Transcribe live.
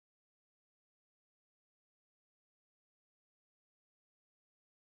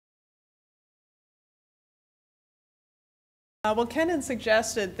Well, Kenan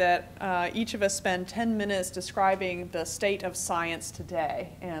suggested that each of us spend 10 minutes describing the state of science today.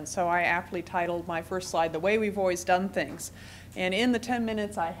 And so I aptly titled my first slide, The Way We've Always Done Things. And in the 10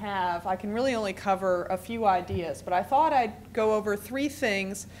 minutes I have, I can really only cover a few ideas. But I thought I'd go over three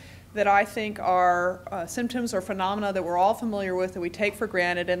things that I think are symptoms or phenomena that we're all familiar with, that we take for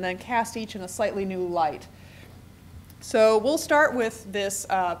granted, and then cast each in a slightly new light. So we'll start with this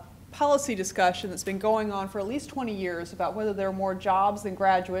policy discussion that's been going on for at least 20 years about whether there are more jobs than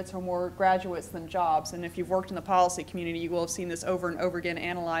graduates or more graduates than jobs. And if you've worked in the policy community, you will have seen this over and over again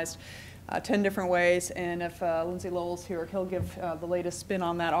analyzed 10 different ways. And if Lindsay Lowell's here, he'll give the latest spin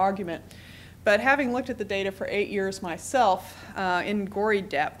on that argument. But having looked at the data for 8 years myself in gory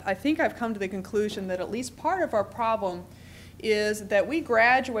depth, I think I've come to the conclusion that at least part of our problem is that we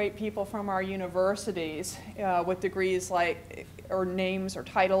graduate people from our universities with degrees like, or names or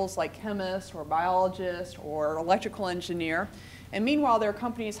titles like chemist or biologist or electrical engineer. And meanwhile, there are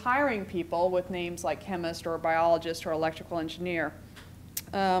companies hiring people with names like chemist or biologist or electrical engineer.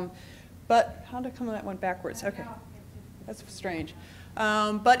 But how did that went backwards? Okay, that's strange.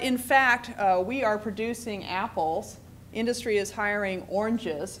 But in fact, we are producing apples. Industry is hiring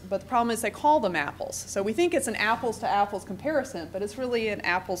oranges, but the problem is they call them apples. So we think it's an apples to apples comparison, but it's really an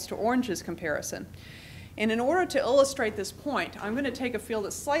apples to oranges comparison. And in order to illustrate this point, I'm going to take a field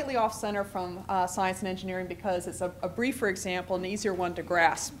that's slightly off center from science and engineering because it's a briefer example, an easier one to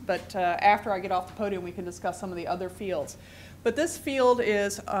grasp. But after I get off the podium, we can discuss some of the other fields. But this field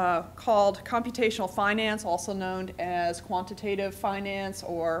is called Computational Finance, also known as quantitative finance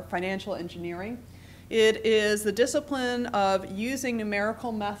or financial engineering. It is the discipline of using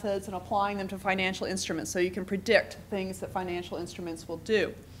numerical methods and applying them to financial instruments so you can predict things that financial instruments will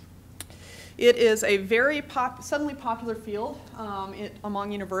do. It is a very suddenly popular field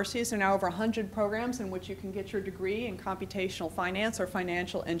among universities. There are now over 100 programs in which you can get your degree in computational finance or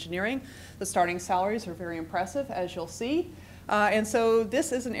financial engineering. The starting salaries are very impressive, as you'll see. And so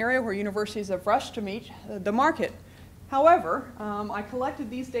this is an area where universities have rushed to meet the market. However, I collected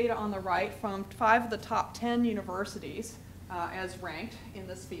these data on the right from 5 of the top 10 universities as ranked in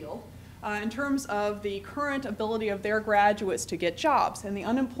this field in terms of the current ability of their graduates to get jobs. And the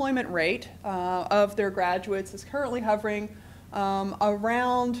unemployment rate of their graduates is currently hovering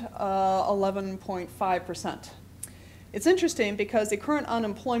around 11.5%. It's interesting because the current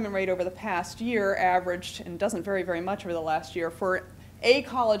unemployment rate over the past year averaged, and doesn't vary very much over the last year, for a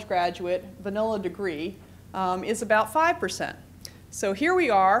college graduate, vanilla degree, is about 5%. So here we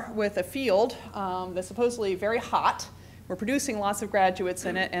are with a field that's supposedly very hot. We're producing lots of graduates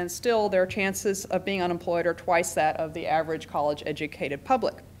in it, and still their chances of being unemployed are twice that of the average college-educated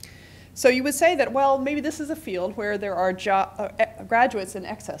public. So you would say that, well, maybe this is a field where there are graduates in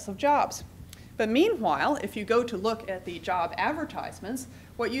excess of jobs. But meanwhile, if you go to look at the job advertisements,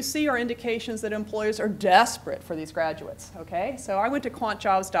 what you see are indications that employers are desperate for these graduates. Okay? So I went to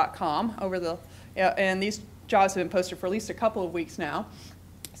quantjobs.com and these jobs have been posted for at least a couple of weeks now.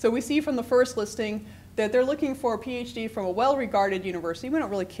 So we see from the first listing that they're looking for a PhD from a well-regarded university, we don't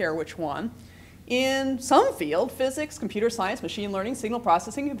really care which one, in some field: physics, computer science, machine learning, signal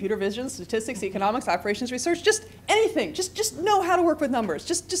processing, computer vision, statistics, economics, operations research, just anything. Just know how to work with numbers.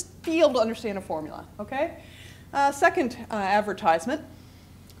 Just be able to understand a formula. Okay? Second advertisement: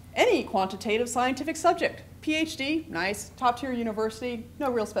 any quantitative scientific subject. PhD, nice, top-tier university, no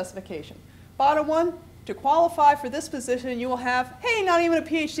real specification. Bottom one: to qualify for this position, you will have, hey, not even a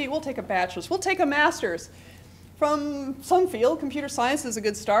PhD, we'll take a bachelor's, we'll take a master's. From some field, computer science is a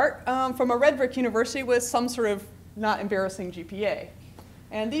good start, from a red brick university with some sort of not embarrassing GPA.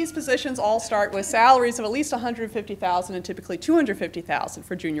 And these positions all start with salaries of at least $150,000 and typically $250,000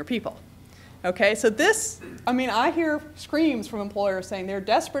 for junior people. Okay, so this, I mean, I hear screams from employers saying they're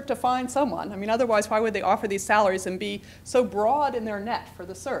desperate to find someone. I mean, otherwise, why would they offer these salaries and be so broad in their net for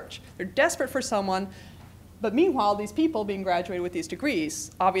the search? They're desperate for someone, but meanwhile, these people being graduated with these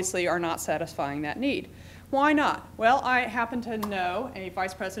degrees obviously are not satisfying that need. Why not? Well, I happen to know a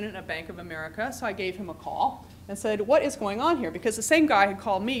vice president at Bank of America, so I gave him a call and said, what is going on here? Because the same guy had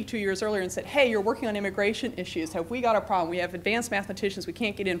called me 2 years earlier and said, hey, you're working on immigration issues. Have we got a problem? We have advanced mathematicians. We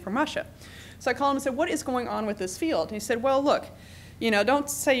can't get in from Russia. So I called him and said, what is going on with this field? And he said, well, look, you know, don't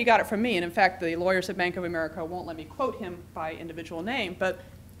say you got it from me. And in fact, the lawyers at Bank of America won't let me quote him by individual name. But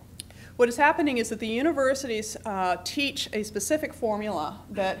what is happening is that the universities teach a specific formula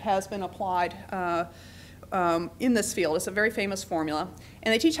that has been applied in this field. It's a very famous formula.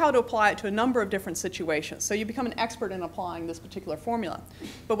 And they teach how to apply it to a number of different situations. So you become an expert in applying this particular formula.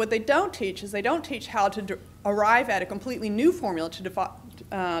 But what they don't teach is they don't teach how to arrive at a completely new formula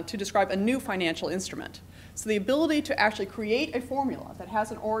to describe a new financial instrument. So the ability to actually create a formula that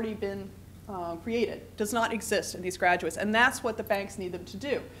hasn't already been created does not exist in these graduates, and that's what the banks need them to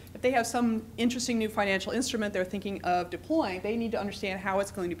do. If they have some interesting new financial instrument they're thinking of deploying, they need to understand how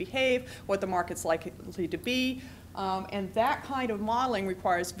it's going to behave, what the market's likely to be, and that kind of modeling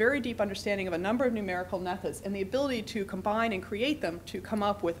requires very deep understanding of a number of numerical methods and the ability to combine and create them to come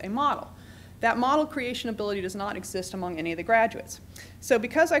up with a model. That model creation ability does not exist among any of the graduates. So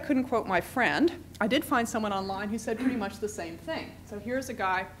because I couldn't quote my friend, I did find someone online who said pretty much the same thing. So here's a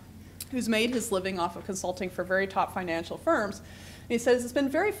guy who's made his living off of consulting for very top financial firms. And he says it's been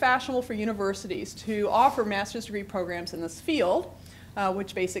very fashionable for universities to offer master's degree programs in this field,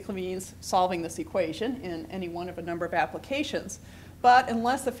 which basically means solving this equation in any one of a number of applications. But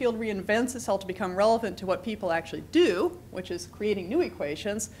unless the field reinvents itself to become relevant to what people actually do, which is creating new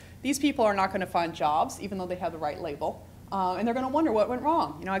equations, these people are not going to find jobs, even though they have the right label. And they're going to wonder what went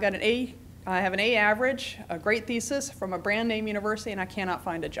wrong. You know, I have an A average, a great thesis from a brand name university, and I cannot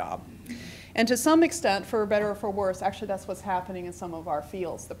find a job. And to some extent, for better or for worse, actually that's what's happening in some of our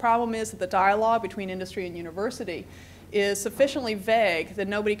fields. The problem is that the dialogue between industry and university is sufficiently vague that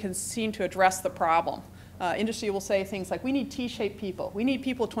nobody can seem to address the problem. Industry will say things like, we need T-shaped people. We need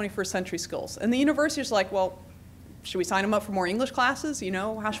people with 21st century skills. And the university is like, well, should we sign them up for more English classes? You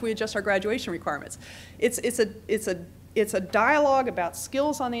know, how should we adjust our graduation requirements? It's a dialogue about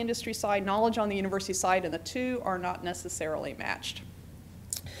skills on the industry side, knowledge on the university side, and the two are not necessarily matched.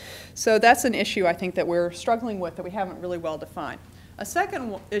 So that's an issue I think that we're struggling with that we haven't really well defined. A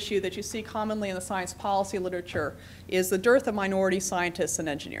second issue that you see commonly in the science policy literature is the dearth of minority scientists and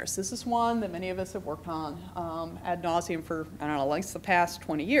engineers. This is one that many of us have worked on ad nauseum for, I don't know, at least the past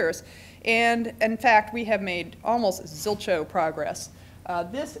 20 years. And in fact, we have made almost zilcho progress.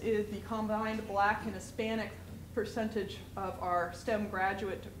 This is the combined black and Hispanic percentage of our STEM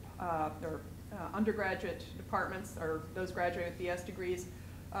graduate or undergraduate departments, or those graduating with BS degrees.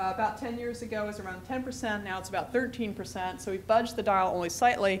 About 10 years ago, it was around 10%. Now it's about 13%. So we've budged the dial only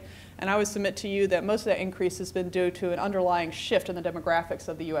slightly. And I would submit to you that most of that increase has been due to an underlying shift in the demographics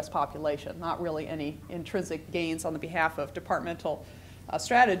of the US population, not really any intrinsic gains on the behalf of departmental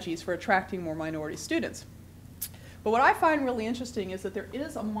strategies for attracting more minority students. But what I find really interesting is that there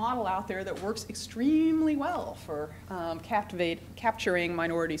is a model out there that works extremely well for capturing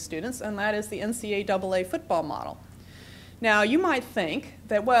minority students, and that is the NCAA football model. Now, you might think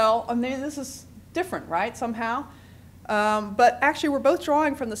that, well, I mean, this is different, right, somehow? But actually, we're both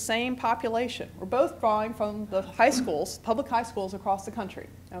drawing from the same population. We're both drawing from the high schools, public high schools across the country,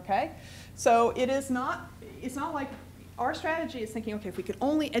 okay? So it's not like our strategy is thinking, okay, if we could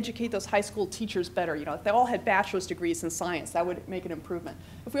only educate those high school teachers better, you know, if they all had bachelor's degrees in science, that would make an improvement.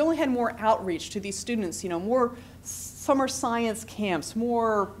 If we only had more outreach to these students, you know, more summer science camps,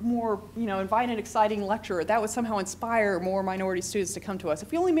 more you know, invited, exciting lecturer, that would somehow inspire more minority students to come to us.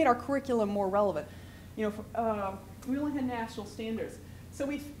 If we only made our curriculum more relevant, you know, we only had national standards. So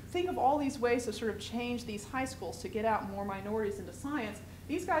we think of all these ways to sort of change these high schools to get out more minorities into science.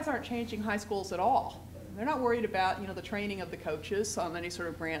 These guys aren't changing high schools at all. They're not worried about, you know, the training of the coaches on any sort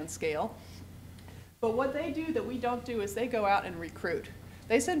of grand scale. But what they do that we don't do is they go out and recruit.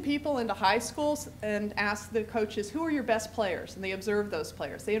 They send people into high schools and ask the coaches, who are your best players? And they observe those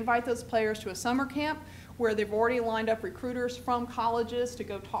players. They invite those players to a summer camp where they've already lined up recruiters from colleges to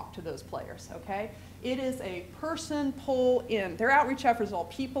go talk to those players, okay? It is a person pull in. Their outreach efforts are all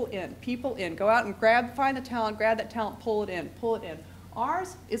people in, people in. Go out and find the talent, grab that talent, pull it in, pull it in.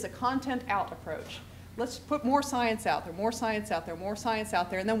 Ours is a content out approach. Let's put more science out there, more science out there, more science out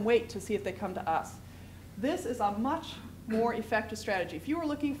there, and then wait to see if they come to us. This is a much more effective strategy. If you were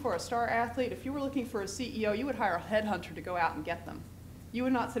looking for a star athlete, if you were looking for a CEO, you would hire a headhunter to go out and get them. You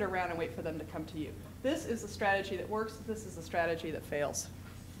would not sit around and wait for them to come to you. This is a strategy that works. This is a strategy that fails.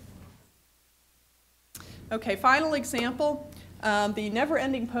 Okay, final example. The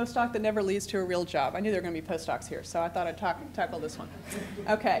never-ending postdoc that never leads to a real job. I knew there were going to be postdocs here, so I thought I'd tackle this one.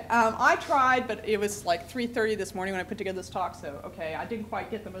 Okay, I tried, but it was like 3:30 this morning when I put together this talk, so okay, I didn't quite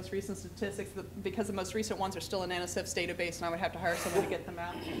get the most recent statistics because the most recent ones are still in NSF's database, and I would have to hire someone to get them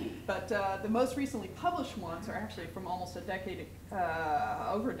out. But the most recently published ones are actually from almost a decade,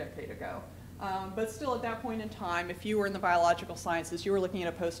 over a decade ago. But still, at that point in time, if you were in the biological sciences, you were looking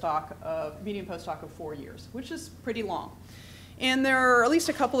at a median postdoc of 4 years, which is pretty long. And there are at least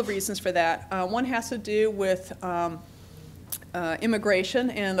a couple of reasons for that. One has to do with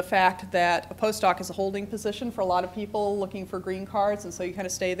immigration and the fact that a postdoc is a holding position for a lot of people looking for green cards, and so you kind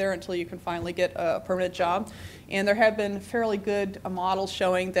of stay there until you can finally get a permanent job. And there have been fairly good models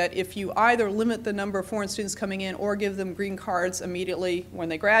showing that if you either limit the number of foreign students coming in or give them green cards immediately when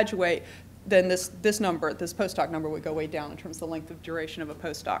they graduate, then this number, this postdoc number, would go way down in terms of the length of duration of a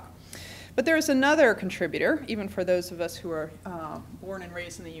postdoc. But there's another contributor, even for those of us who are born and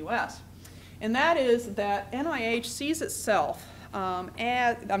raised in the US, and that is that NIH sees itself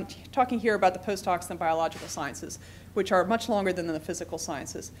as, I'm talking here about the postdocs in biological sciences, which are much longer than the physical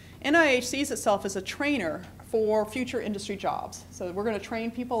sciences. NIH sees itself as a trainer for future industry jobs. So we're going to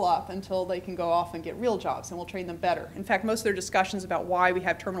train people up until they can go off and get real jobs, and we'll train them better. In fact, most of their discussions about why we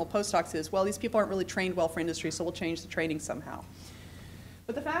have terminal postdocs is, well, these people aren't really trained well for industry, so we'll change the training somehow.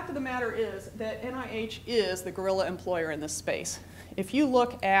 But the fact of the matter is that NIH is the guerrilla employer in this space. If you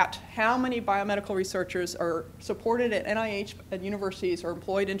look at how many biomedical researchers are supported at NIH at universities or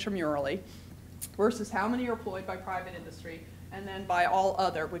employed intramurally versus how many are employed by private industry, and then by all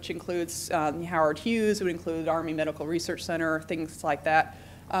other, which includes Howard Hughes, it would include Army Medical Research Center, things like that.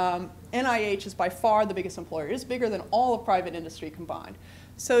 NIH is by far the biggest employer. It is bigger than all of private industry combined.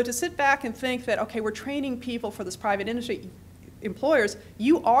 So to sit back and think that, okay, we're training people for this private industry, employers,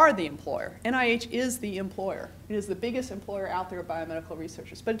 you are the employer. NIH is the employer. It is the biggest employer out there of biomedical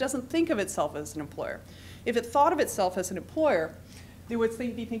researchers, but it doesn't think of itself as an employer. If it thought of itself as an employer, they would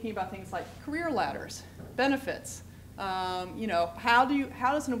be thinking about things like career ladders, benefits, you know, how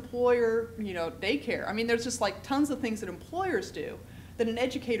does an employer, you know, daycare? I mean, there's just like tons of things that employers do that an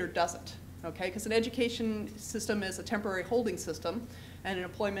educator doesn't, okay? Because an education system is a temporary holding system, and an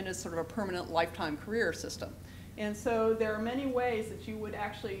employment is sort of a permanent lifetime career system. And so there are many ways that you would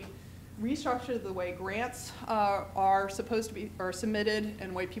actually restructure the way grants are supposed to be submitted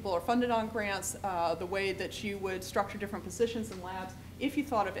and the way people are funded on grants, the way that you would structure different positions in labs if you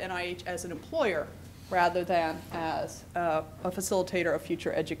thought of NIH as an employer rather than as a facilitator of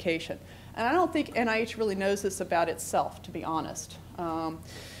future education. And I don't think NIH really knows this about itself, to be honest.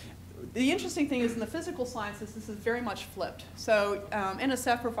 The interesting thing is in the physical sciences, this is very much flipped. So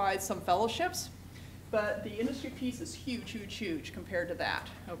NSF provides some fellowships, but the industry piece is huge, huge, huge compared to that,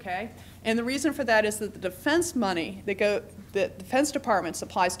 okay? And the reason for that is that the defense money, the Defense Department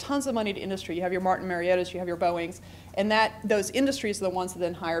supplies tons of money to industry. You have your Martin Marietas, you have your Boeings, and those industries are the ones that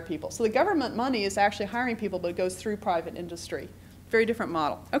then hire people. So the government money is actually hiring people, but it goes through private industry. Very different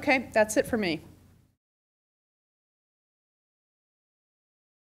model. Okay, that's it for me.